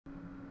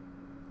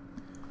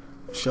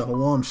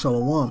Shalom,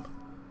 shalom.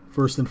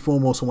 First and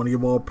foremost, I want to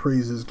give all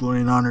praises,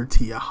 glory, and honor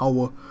to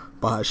Yahweh,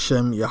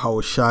 Bahashem,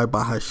 Yahweh Shai,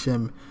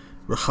 Bahashem,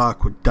 Rachah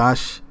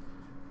Kodash.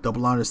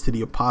 Double honors to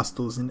the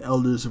apostles and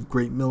elders of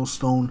Great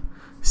Millstone.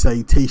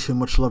 Salutation,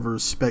 much love and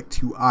respect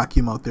to you,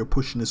 Akim, out there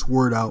pushing this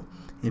word out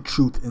in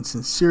truth and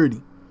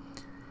sincerity.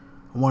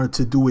 I wanted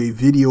to do a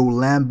video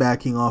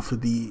lambacking off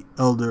of the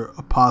elder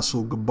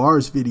apostle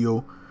Gabar's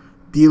video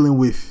dealing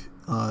with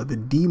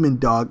the demon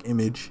dog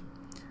image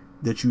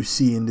that you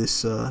see in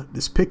this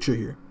this picture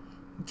here.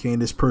 Okay,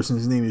 and this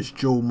person's name is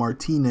Joe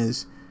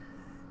Martinez,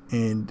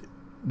 and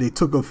they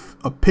took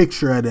a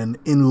picture at an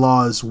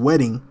in-law's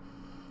wedding,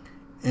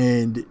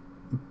 and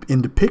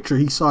in the picture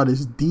he saw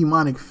this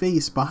demonic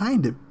face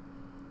behind him.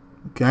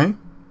 Okay,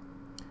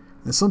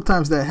 and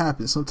sometimes that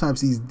happens. Sometimes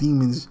these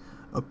demons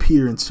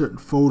appear in certain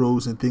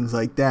photos and things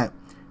like that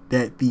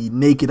the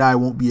naked eye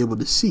won't be able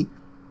to see.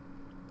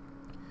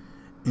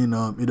 And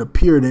it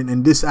appeared,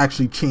 and this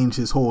actually changed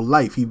his whole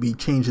life. He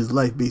changed his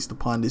life based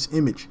upon this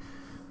image.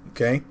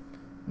 Okay,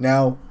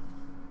 now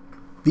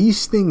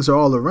these things are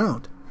all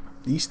around.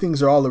 These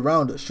things are all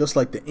around us, just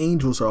like the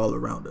angels are all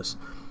around us,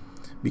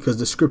 because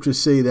the scriptures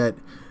say that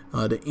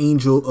the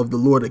angel of the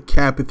Lord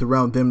encampeth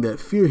around them that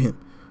fear him.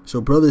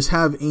 So brothers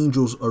have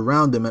angels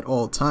around them at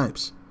all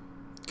times.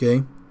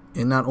 Okay,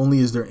 and not only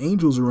is there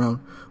angels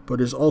around, but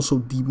there's also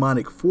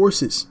demonic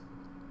forces.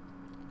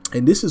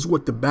 And this is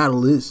what the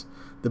battle is.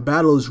 The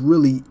battle is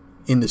really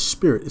in the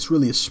spirit. It's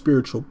really a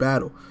spiritual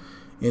battle.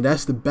 And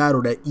that's the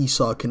battle that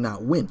Esau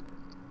cannot win.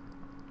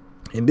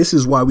 And this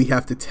is why we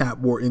have to tap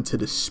more into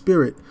the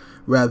spirit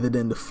rather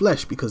than the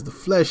flesh, because the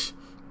flesh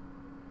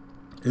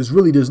is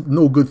really, there's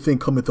no good thing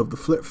cometh of the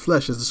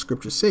flesh, as the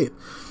scriptures say it.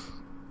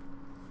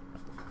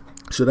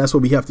 So that's why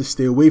we have to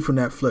stay away from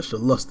that flesh, the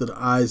lust of the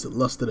eyes, the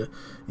lust of the,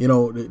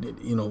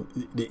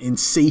 the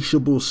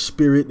insatiable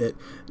spirit that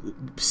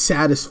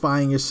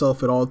satisfying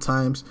yourself at all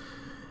times.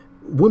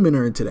 Women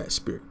are into that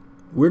spirit.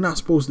 We're not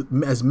supposed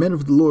to, as men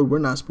of the Lord, we're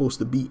not supposed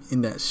to be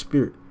in that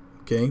spirit.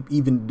 Okay,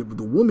 even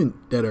the women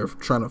that are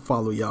trying to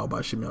follow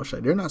Yahweh Shem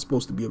Yahushai, they're not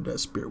supposed to be of that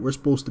spirit. We're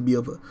supposed to be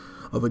of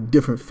a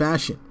different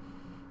fashion.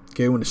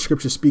 Okay, when the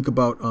scriptures speak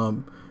about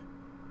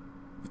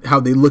how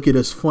they look at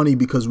us funny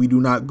because we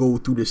do not go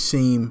through the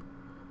same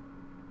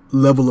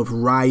level of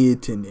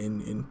riot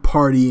and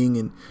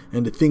partying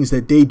and the things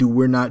that they do,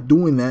 we're not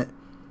doing that.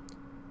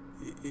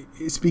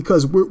 It's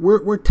because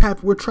we're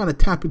trying to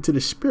tap into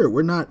the spirit.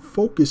 We're not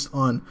focused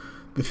on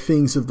the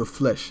things of the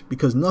flesh,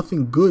 because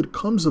nothing good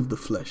comes of the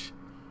flesh.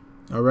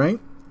 All right,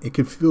 it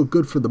can feel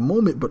good for the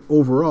moment, but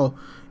overall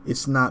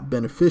it's not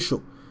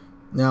beneficial.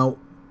 Now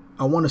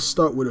I want to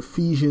start with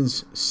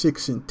Ephesians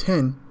 6 and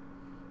 10.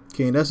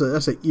 Okay, and that's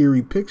an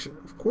eerie picture,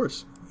 of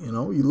course. You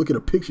look at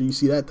a picture, you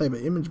see that type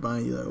of image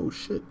behind you, like, oh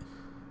shit.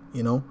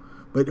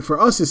 But for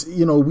us, it's,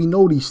 we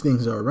know these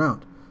things are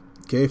around.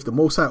 Okay, if the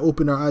Most High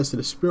opened our eyes to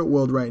the spirit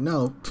world right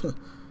now,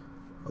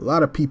 a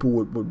lot of people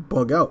would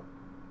bug out.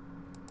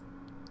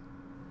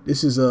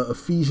 This is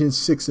Ephesians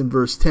 6 and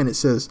verse 10. It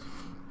says,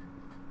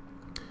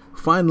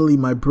 "Finally,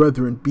 my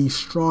brethren, be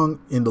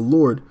strong in the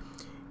Lord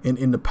and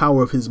in the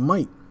power of his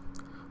might.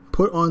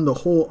 Put on the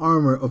whole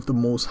armor of the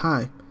Most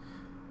High,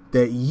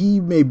 that ye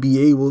may be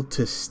able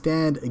to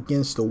stand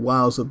against the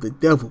wiles of the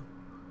devil.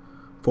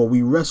 For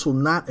we wrestle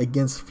not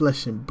against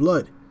flesh and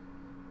blood,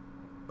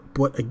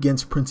 but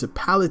against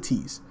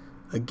principalities,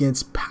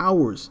 against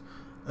powers,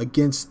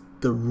 against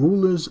the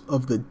rulers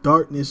of the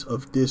darkness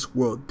of this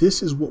world."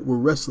 This is what we're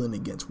wrestling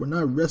against. We're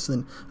not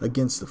wrestling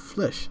against the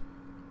flesh,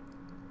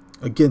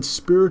 against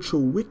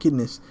spiritual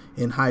wickedness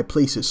in high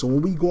places. So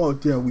when we go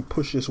out there and we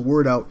push this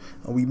word out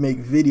and we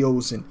make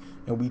videos and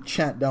we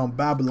chant down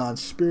Babylon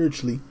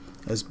spiritually,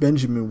 as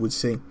Benjamin would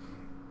say,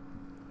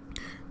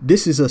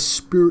 this is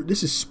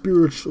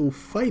spiritual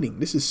fighting.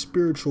 This is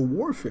spiritual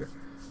warfare.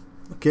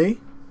 Okay?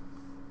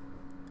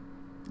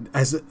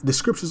 As the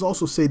scriptures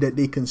also say that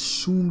they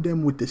consumed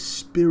them with the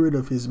spirit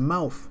of his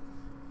mouth.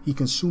 He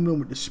consumed them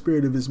with the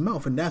spirit of his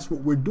mouth. And that's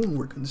what we're doing.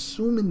 We're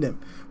consuming them.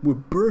 We're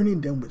burning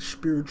them with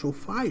spiritual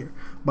fire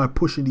by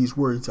pushing these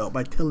words out,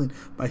 by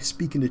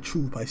speaking the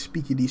truth, by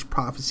speaking these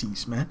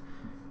prophecies, man.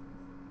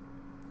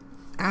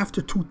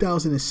 After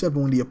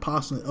 2007, when the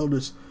apostles and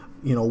elders,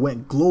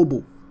 went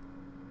global,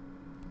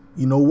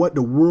 you know what?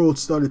 The world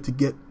started to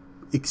get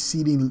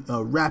exceeding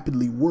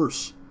rapidly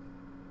worse.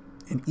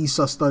 And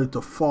Esau started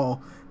to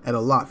fall at a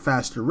lot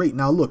faster rate.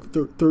 Now look,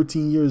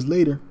 13 years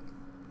later,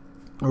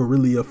 or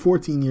really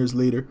 14 years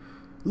later,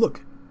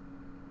 look,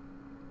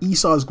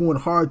 Esau is going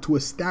hard to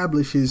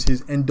establish his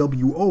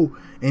NWO,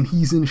 and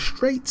he's in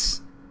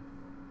straits.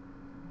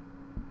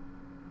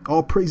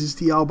 All praises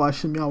to Yahweh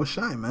Shem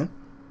Yahushai, man.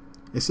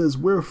 It says,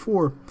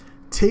 "Wherefore,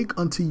 take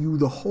unto you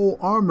the whole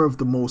armor of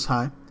the Most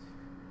High,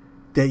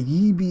 that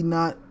ye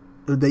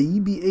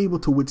be able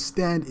to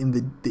withstand in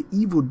the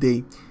evil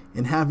day,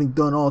 and having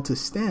done all to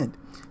stand.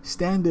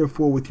 Stand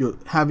therefore with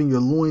having your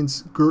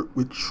loins girt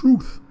with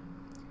truth,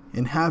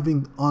 and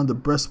having on the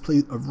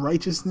breastplate of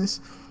righteousness,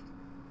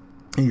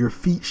 and your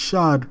feet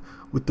shod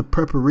with the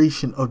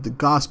preparation of the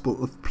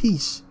gospel of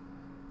peace."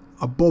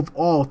 above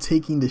all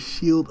taking the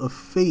shield of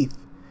faith,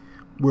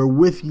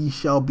 wherewith ye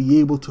shall be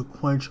able to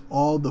quench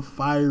all the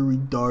fiery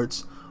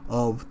darts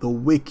of the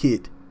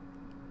wicked.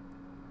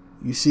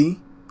 You see?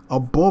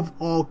 Above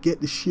all,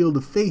 get the shield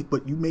of faith,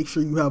 but you make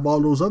sure you have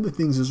all those other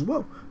things as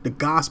well. The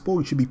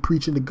gospel, you should be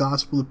preaching the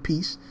gospel of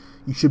peace.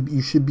 You should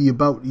be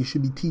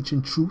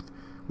teaching truth,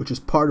 which is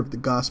part of the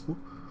gospel.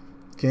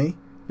 Okay?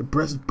 The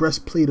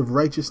breastplate of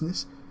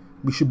righteousness.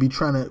 We should be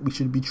trying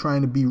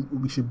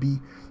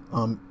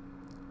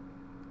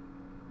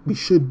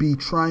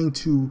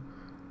to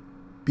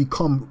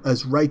become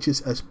as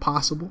righteous as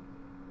possible.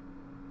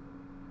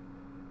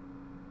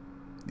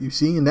 You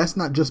see, and that's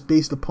not just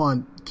based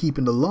upon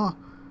keeping the law.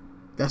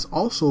 That's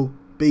also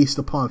based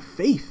upon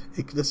faith.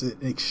 That's an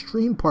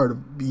extreme part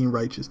of being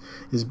righteous,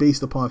 is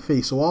based upon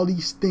faith. So all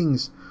these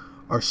things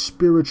are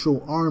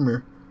spiritual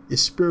armor,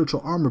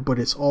 but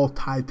it's all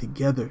tied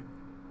together.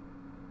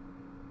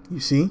 You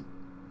see?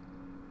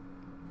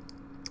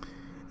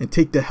 And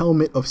take the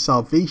helmet of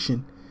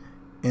salvation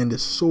and the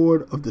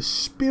sword of the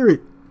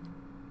Spirit,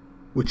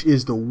 which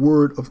is the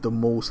word of the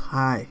Most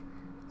High.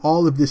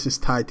 All of this is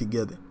tied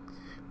together.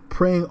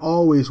 Praying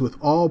always with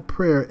all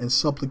prayer and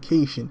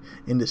supplication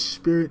in the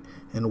Spirit,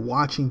 and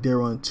watching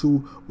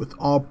thereunto with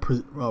all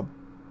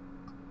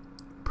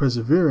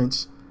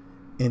perseverance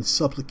and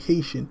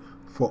supplication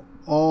for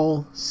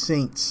all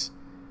saints,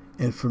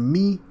 and for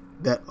me,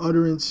 that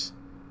utterance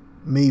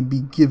may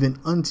be given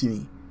unto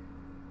me,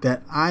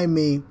 that I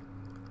may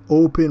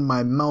open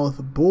my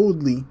mouth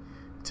boldly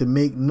to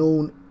make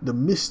known the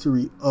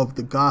mystery of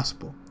the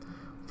gospel,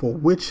 for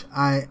which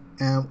I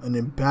am an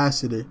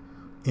ambassador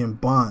in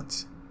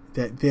bonds,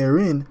 that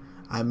therein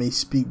I may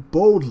speak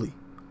boldly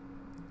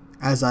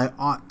as I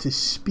ought to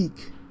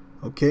speak.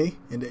 Okay?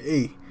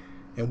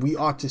 And we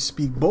ought to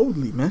speak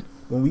boldly, man.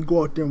 When we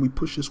go out there and we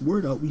push this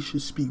word out, we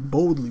should speak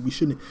boldly. We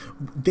shouldn't.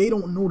 They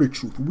don't know the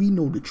truth. We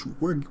know the truth.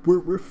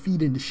 We're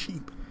feeding the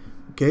sheep.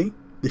 Okay?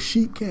 The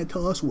sheep can't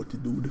tell us what to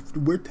do.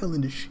 We're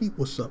telling the sheep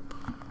what's up.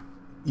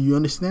 You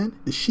understand?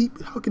 The sheep.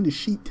 How can the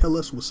sheep tell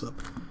us what's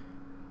up?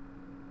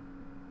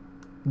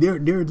 They're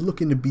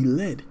looking to be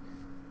led.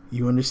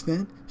 You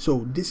understand?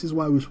 So this is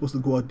why we're supposed to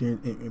go out there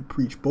and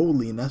preach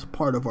boldly, and that's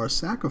part of our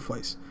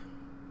sacrifice.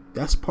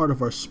 That's part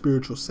of our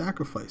spiritual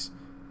sacrifice.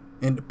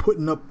 And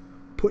putting up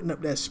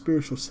that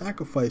spiritual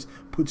sacrifice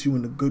puts you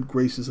in the good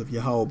graces of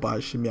Yahweh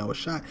Ba'ashem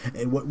Yahushua.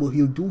 And what will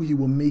He do? He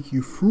will make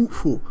you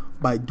fruitful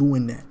by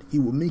doing that. He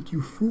will make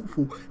you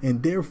fruitful,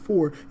 and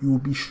therefore you will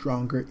be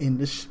stronger in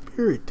the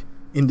Spirit.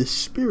 In the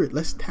Spirit.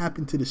 Let's tap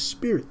into the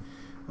Spirit.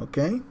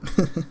 Okay?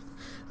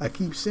 I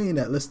keep saying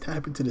that. Let's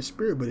tap into the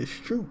Spirit, but it's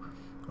true.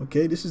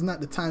 Okay, this is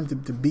not the time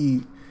to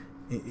be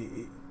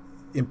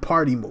in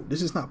party mode.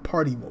 This is not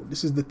party mode.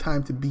 This is the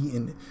time to be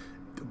in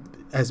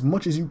as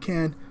much as you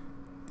can,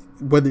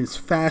 whether it's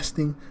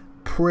fasting,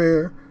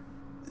 prayer,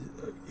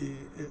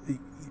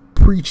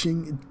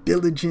 preaching,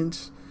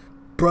 diligence,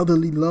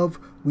 brotherly love.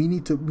 We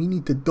need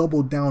to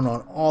double down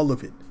on all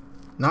of it,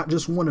 not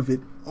just one of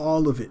it,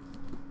 all of it.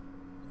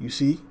 You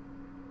see?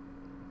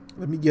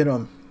 Let me get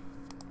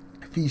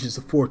Ephesians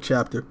the 4th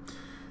chapter.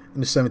 In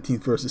the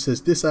 17th verse, it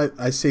says, "This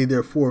I say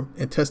therefore,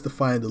 and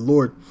testify in the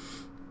Lord,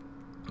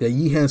 that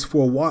ye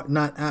henceforth walk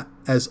not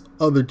as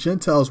other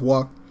Gentiles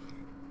walk,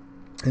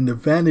 in the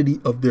vanity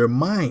of their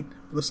mind."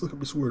 Let's look up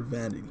this word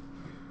vanity.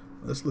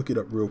 Let's look it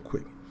up real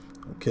quick.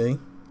 Okay.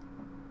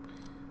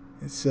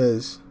 It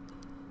says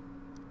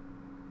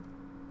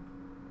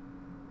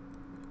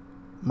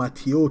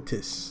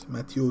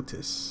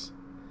Matiotis.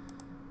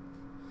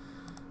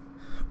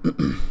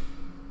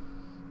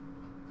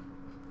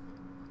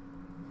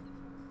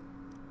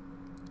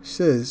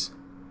 Says,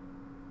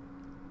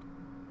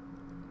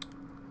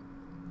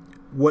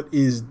 what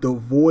is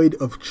devoid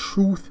of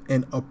truth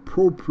and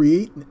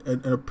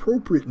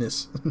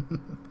appropriateness.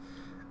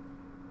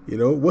 You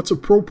know, what's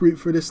appropriate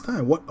for this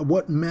time?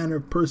 What manner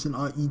of person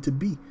ought ye to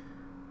be?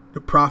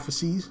 The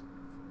prophecies,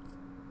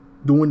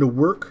 doing the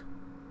work,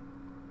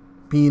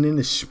 being in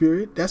the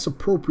Spirit, that's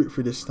appropriate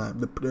for this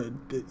time.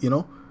 You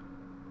know,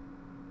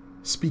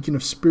 speaking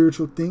of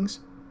spiritual things,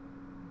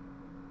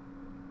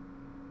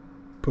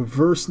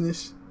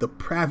 perverseness,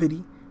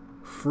 depravity,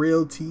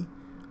 frailty,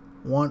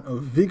 want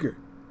of vigor.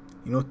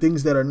 You know,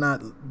 things that are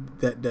not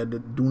that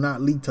do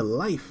not lead to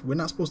life. We're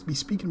not supposed to be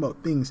speaking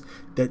about things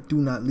that do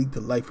not lead to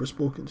life. We're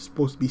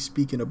supposed to be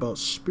speaking about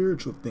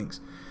spiritual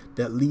things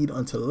that lead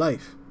unto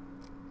life.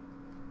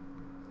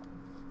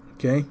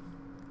 Okay?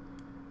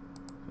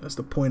 That's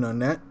the point on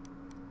that.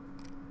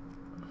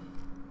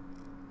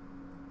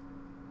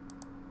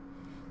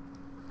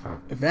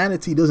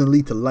 Vanity doesn't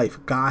lead to life.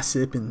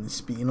 Gossip and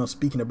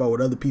speaking about what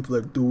other people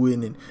are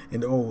doing, and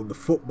the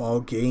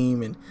football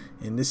game and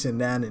this and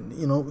that, and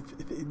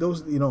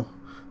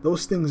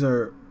those things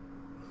are,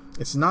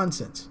 it's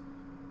nonsense.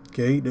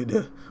 Okay,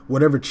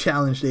 whatever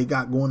challenge they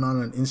got going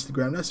on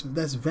Instagram,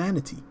 that's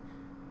vanity.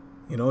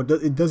 You know,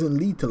 it doesn't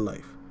lead to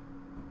life.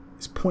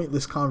 It's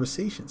pointless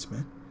conversations,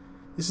 man.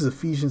 This is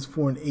Ephesians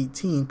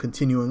 4:18,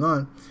 continuing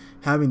on,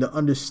 having the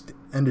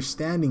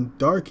understanding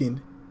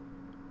darkened,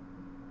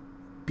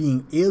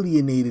 being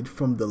alienated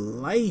from the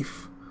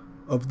life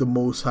of the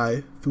Most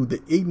High through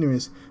the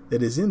ignorance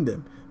that is in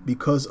them,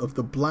 because of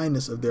the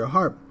blindness of their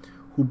heart,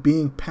 who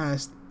being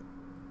past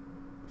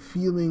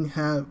feeling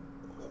have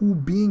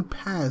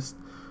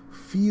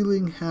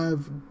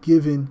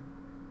given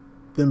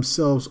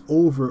themselves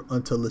over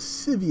unto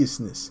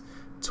lasciviousness,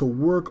 to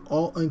work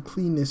all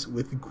uncleanness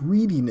with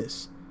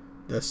greediness.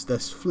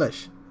 That's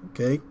flesh,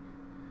 okay?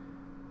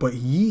 But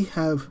ye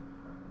have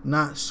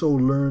not so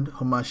learned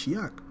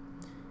Hamashiach,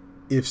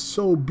 if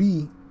so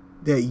be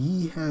that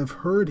ye have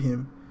heard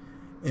him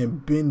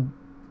and been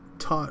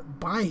taught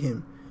by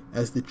him,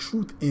 as the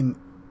truth is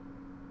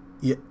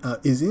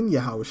in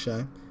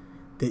Yahushua,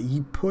 that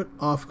ye put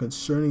off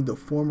concerning the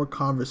former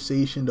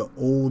conversation the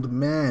old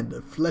man,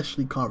 the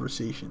fleshly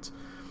conversations,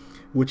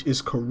 which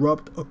is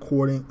corrupt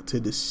according to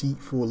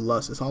deceitful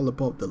lust. It's all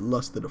about the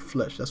lust of the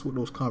flesh. That's what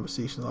those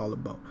conversations are all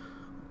about,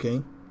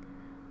 okay?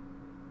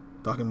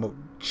 Talking about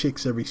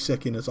chicks every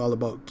second. It's all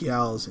about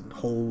gals and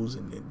hoes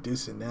and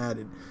this and that.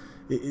 And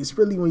it's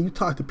really, when you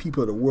talk to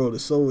people of the world,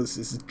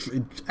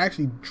 it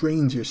actually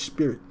drains your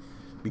spirit,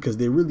 because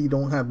they really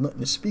don't have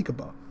nothing to speak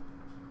about.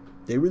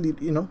 They really,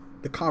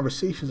 the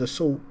conversations are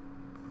so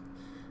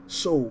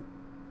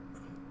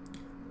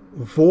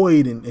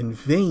void and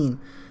vain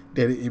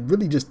that it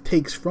really just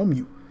takes from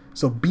you.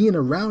 So being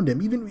around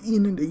them,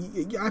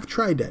 I've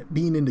tried that.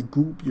 Being in the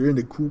group, you're in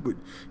the group with,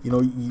 you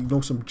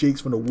know some jakes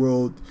from the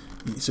world.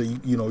 So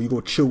you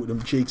go chill with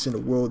them jakes in the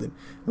world, and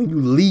when you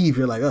leave,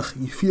 you're like, ugh,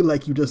 you feel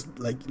like you just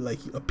like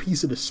a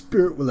piece of the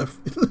spirit will have,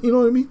 you know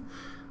what I mean?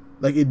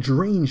 Like, it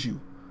drains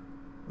you.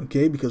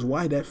 Okay, because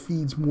why? That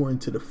feeds more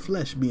into the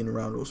flesh, being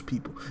around those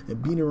people,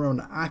 and being around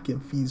the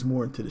Akim feeds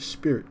more into the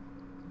spirit.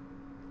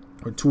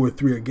 Or 2 or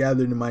 3 are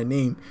gathered in my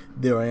name,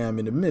 there I am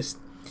in the midst.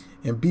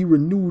 And be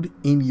renewed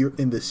in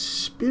the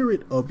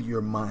spirit of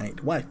your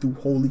mind. Why? Through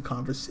holy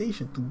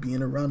conversation, through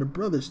being around the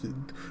brothers,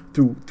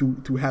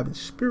 through having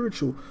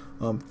spiritual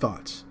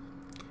thoughts.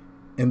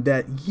 And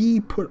that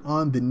ye put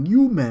on the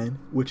new man,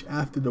 which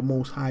after the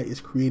Most High is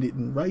created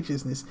in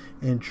righteousness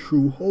and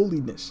true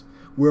holiness.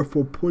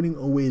 Wherefore, putting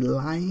away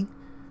lying,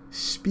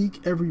 speak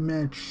every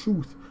man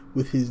truth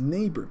with his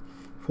neighbor,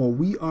 for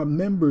we are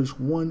members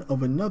one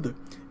of another.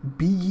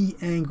 Be ye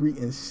angry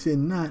and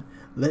sin not.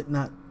 Let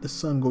not the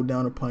sun go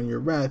down upon your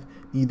wrath,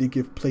 neither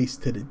give place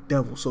to the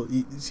devil. So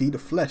you see, the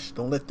flesh,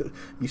 don't let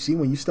you see,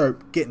 when you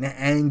start getting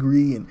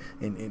angry and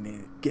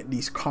get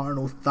these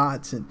carnal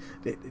thoughts, and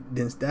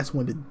then that's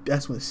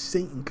when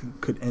Satan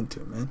could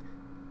enter, man.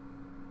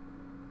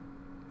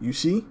 You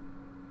see,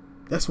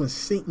 that's when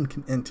Satan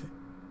can enter.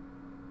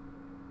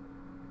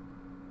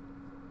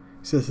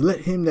 It says,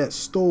 let him that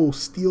stole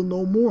steal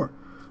no more,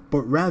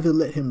 but rather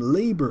let him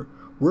labor,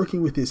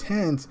 working with his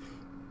hands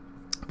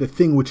the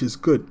thing which is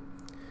good,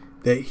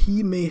 that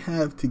he may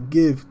have to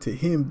give to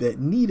him that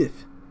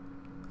needeth.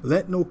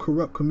 Let no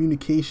corrupt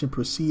communication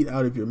proceed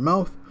out of your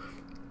mouth,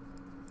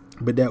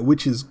 but that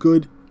which is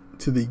good,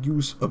 to the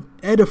use of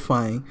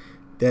edifying,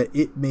 that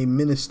it may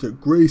minister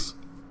grace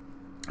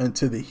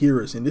unto the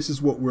hearers. And this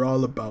is what we're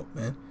all about,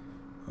 man.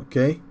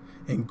 Okay?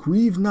 And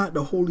grieve not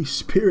the Holy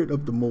Spirit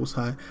of the Most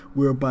High,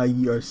 whereby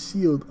ye are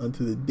sealed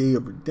unto the day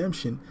of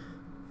redemption.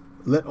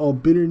 Let all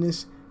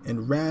bitterness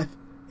and wrath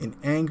and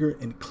anger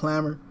and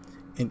clamor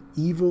and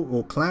evil,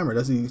 or clamor,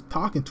 that's he's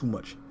talking too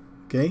much.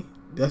 Okay?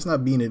 That's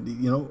not being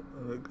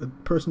a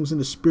person who's in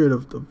the spirit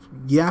of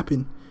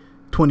yapping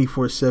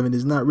 24/7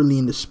 is not really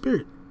in the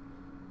spirit.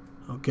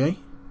 Okay?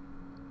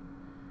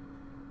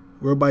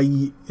 Whereby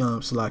ye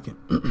Salakin.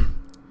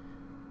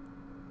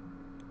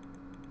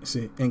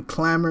 See, and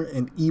clamor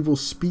and evil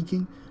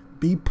speaking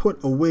be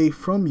put away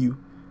from you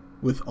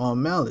with all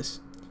malice,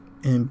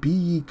 and be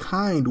ye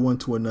kind one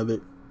to another,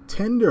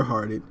 tender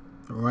hearted,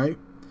 all right,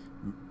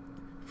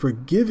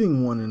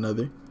 forgiving one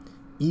another,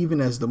 even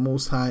as the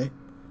Most High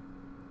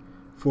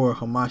for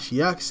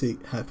Hamashiach's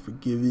sake hath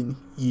forgiven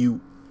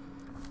you.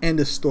 End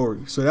of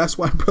story. So that's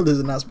why brothers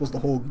are not supposed to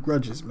hold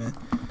grudges, man.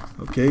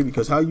 Okay,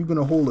 because how are you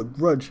gonna hold a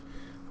grudge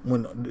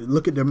when,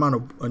 look at the amount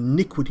of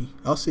iniquity,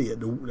 I'll say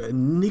it, the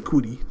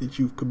iniquity that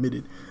you've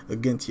committed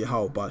against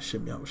Yahweh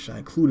Ba'ashem Yahushua,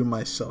 including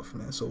myself,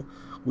 man. So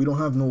we don't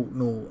have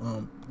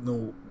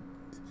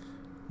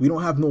we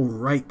don't have no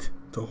right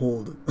to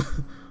hold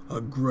a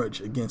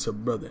grudge against a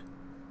brother.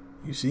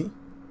 You see,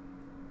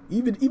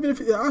 even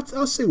if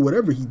I'll say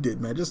whatever he did,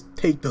 man, just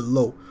take the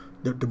low.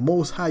 The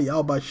Most High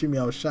Yahweh Ba'ashem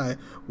Yahushua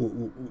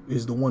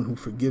is the one who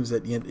forgives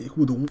at the end,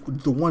 who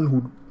the one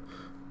who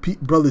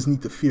brothers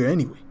need to fear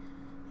anyway.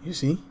 You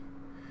see,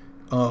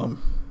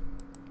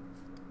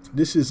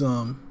 this is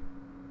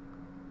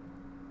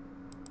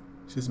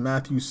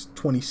Matthew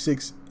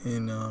 26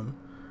 in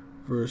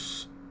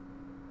verse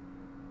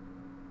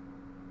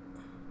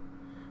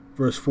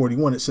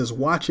 41. It says,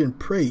 "Watch and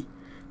pray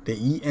that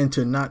ye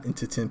enter not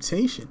into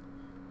temptation.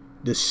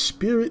 The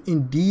spirit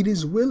indeed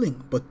is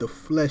willing, but the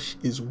flesh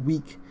is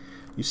weak."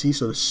 You see,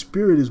 so the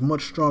spirit is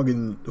much stronger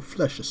than the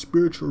flesh. The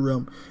spiritual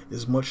realm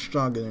is much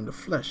stronger than the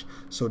flesh.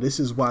 So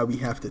this is why we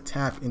have to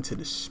tap into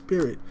the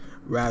spirit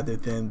rather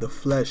than the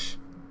flesh.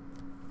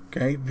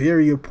 Okay,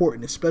 very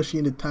important, especially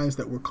in the times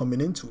that we're coming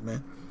into,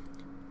 man.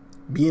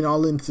 Being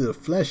all into the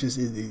flesh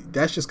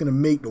that's just gonna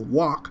make the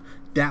walk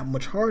that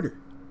much harder.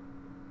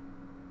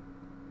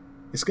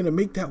 It's gonna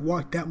make that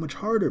walk that much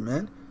harder,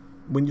 man,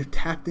 when you're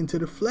tapped into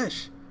the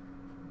flesh.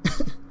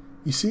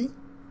 You see?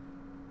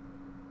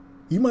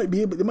 You might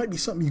be able, there might be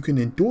something you can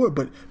endure,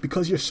 but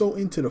because you're so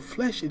into the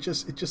flesh, it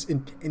just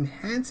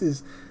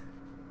enhances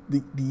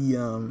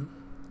the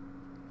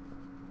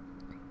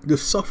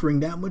suffering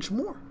that much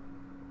more.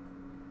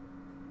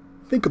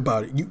 Think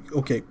about it.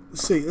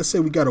 Let's say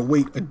we gotta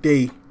wait a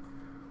day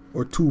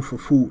or two for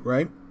food,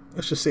 right?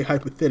 Let's just say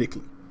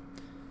hypothetically.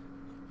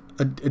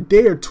 A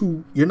day or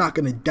two, you're not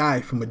gonna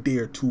die from a day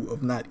or two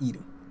of not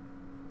eating.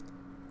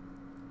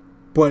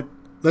 But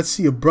let's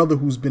see a brother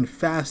who's been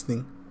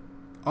fasting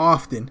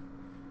often,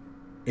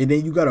 and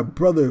then you got a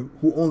brother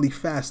who only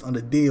fasts on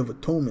the Day of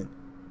Atonement.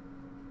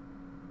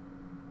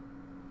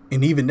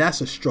 And even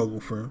that's a struggle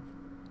for him.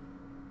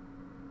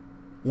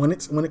 When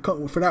it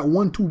comes for that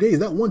 1-2 days,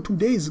 that 1-2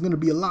 days is going to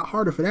be a lot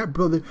harder for that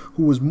brother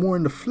who was more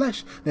in the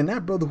flesh than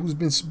that brother who's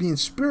been being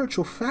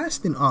spiritual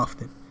fasting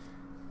often.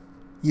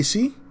 You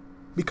see?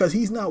 Because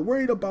he's not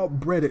worried about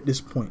bread at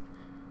this point.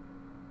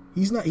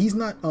 He's not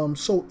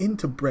so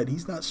into bread.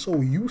 He's not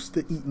so used to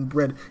eating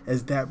bread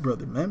as that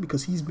brother, man,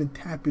 because he's been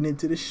tapping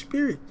into the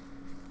spirit.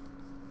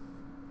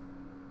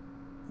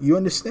 You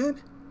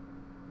understand?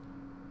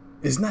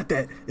 It's not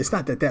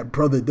that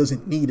brother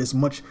doesn't need as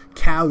much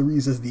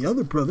calories as the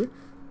other brother.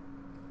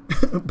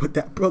 But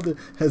that brother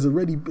has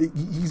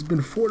he's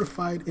been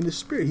fortified in the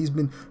spirit. He's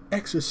been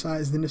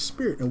exercised in the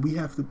spirit, and we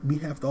have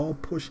to all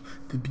push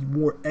to be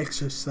more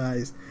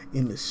exercised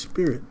in the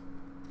spirit.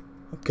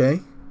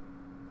 Okay?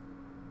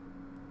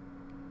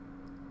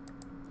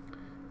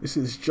 This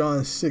is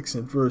John 6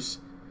 and verse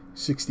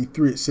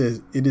 63. It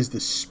says, "It is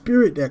the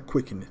spirit that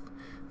quickeneth,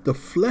 the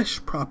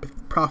flesh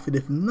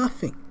profiteth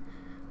nothing.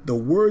 The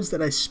words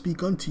that I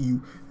speak unto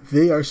you,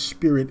 they are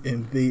spirit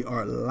and they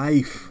are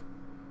life."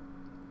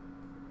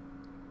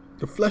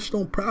 The flesh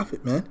don't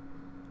profit, man.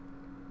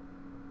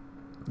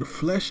 The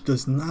flesh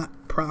does not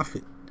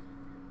profit.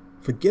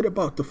 Forget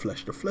about the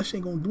flesh. The flesh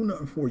ain't gonna do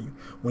nothing for you.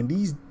 When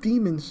these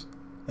demons,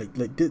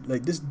 like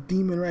this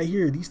demon right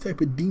here, these type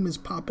of demons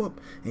pop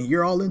up, and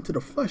you're all into the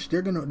flesh,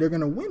 they're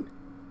gonna win.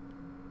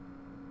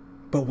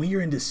 But when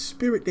you're in the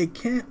spirit, they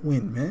can't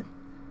win, man.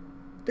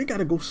 They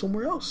gotta go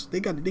somewhere else. They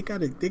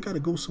gotta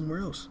go somewhere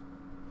else.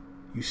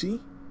 You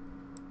see?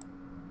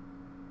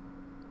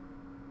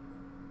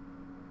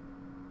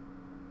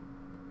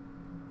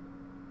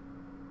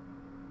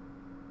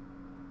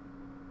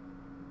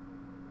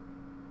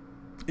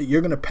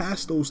 You're going to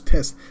pass those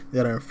tests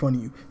that are in front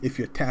of you if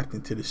you're tapped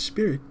into the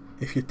spirit.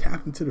 If you're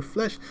tapped into the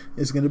flesh,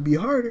 it's going to be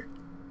harder.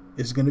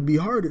 It's going to be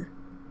harder.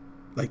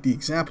 Like the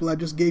example I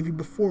just gave you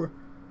before.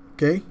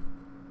 Okay?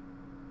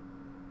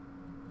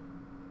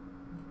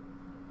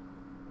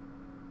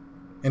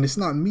 And it's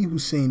not me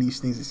who's saying these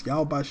things. It's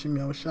Yahweh Bashem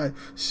Yahushai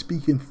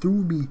speaking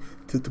through me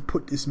to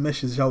put this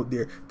message out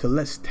there, to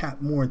let's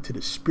tap more into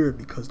the spirit,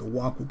 because the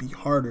walk will be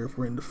harder if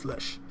we're in the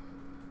flesh.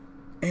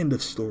 End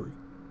of story.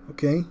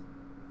 Okay?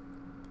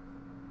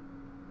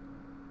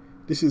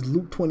 This is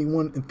Luke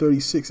 21 and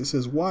 36. It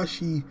says,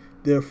 "Watch ye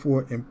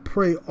therefore and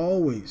pray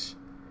always,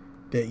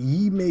 that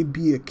ye may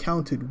be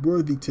accounted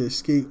worthy to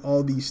escape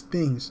all these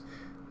things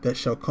that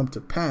shall come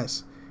to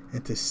pass,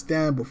 and to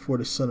stand before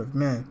the Son of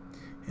Man."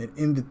 And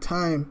in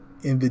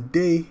the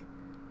day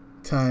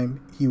time,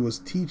 he was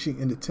teaching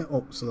in the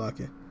temple. Oh,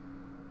 Salakia.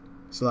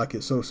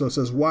 So it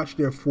says, watch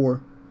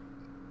therefore,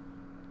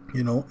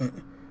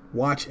 and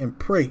watch and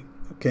pray.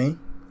 Okay,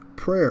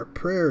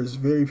 prayer is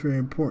very, very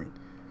important.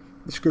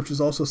 The scriptures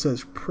also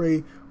says,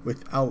 pray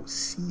without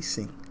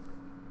ceasing.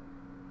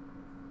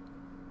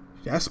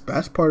 That's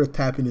part of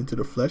tapping into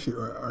the flesh.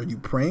 Are you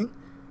praying?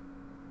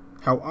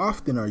 How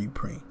often are you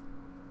praying?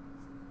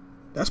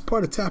 That's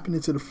part of tapping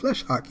into the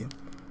flesh, Akim.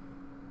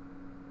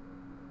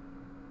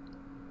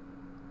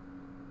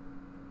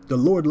 The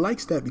Lord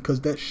likes that,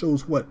 because that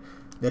shows what?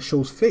 That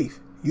shows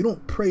faith. You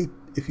don't pray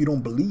if you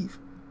don't believe.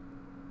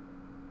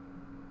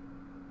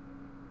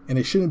 And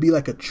it shouldn't be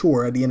like a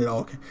chore at the end of it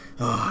all.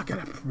 Oh, I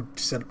gotta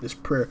set up this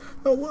prayer.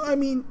 No, well, I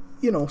mean,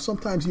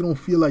 sometimes you don't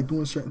feel like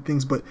doing certain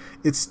things, but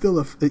it's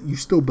still you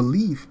still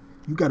believe.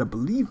 You gotta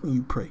believe when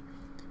you pray,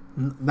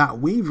 not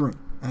wavering,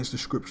 as the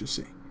scriptures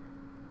say.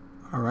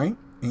 All right,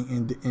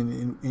 and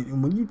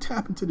when you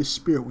tap into the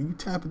spirit, when you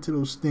tap into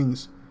those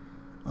things,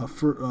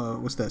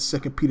 what's that?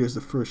 2 Peter is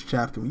the first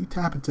chapter. When you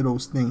tap into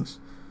those things,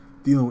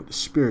 dealing with the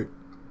spirit,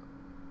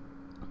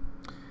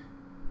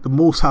 the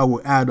Most High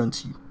will add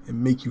unto you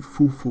and make you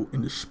fruitful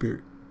in the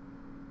spirit.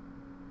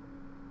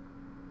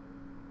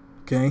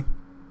 Okay?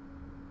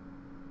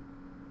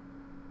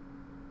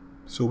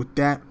 So with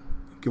that,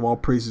 give all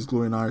praises,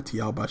 glory, and honor to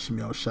Yahweh Bashem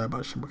Yahushai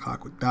Bashem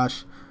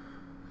B'Chak.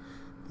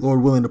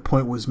 Lord willing, the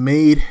point was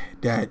made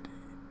that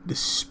the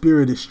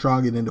spirit is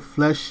stronger than the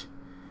flesh,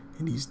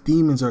 and these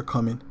demons are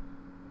coming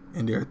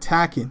and they're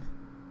attacking.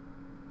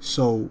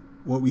 So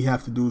what we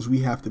have to do is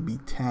we have to be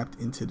tapped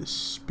into the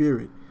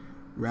spirit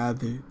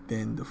rather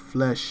than the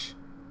flesh.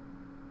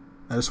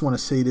 I just want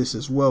to say this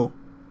as well.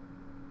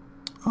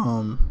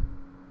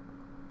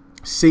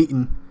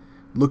 Satan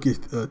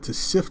looketh to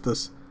sift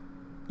us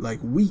like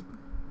wheat.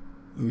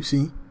 You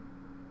see?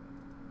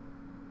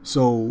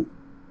 So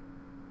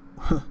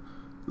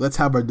let's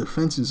have our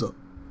defenses up.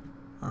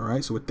 All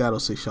right. So with that, I'll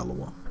say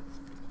shalom.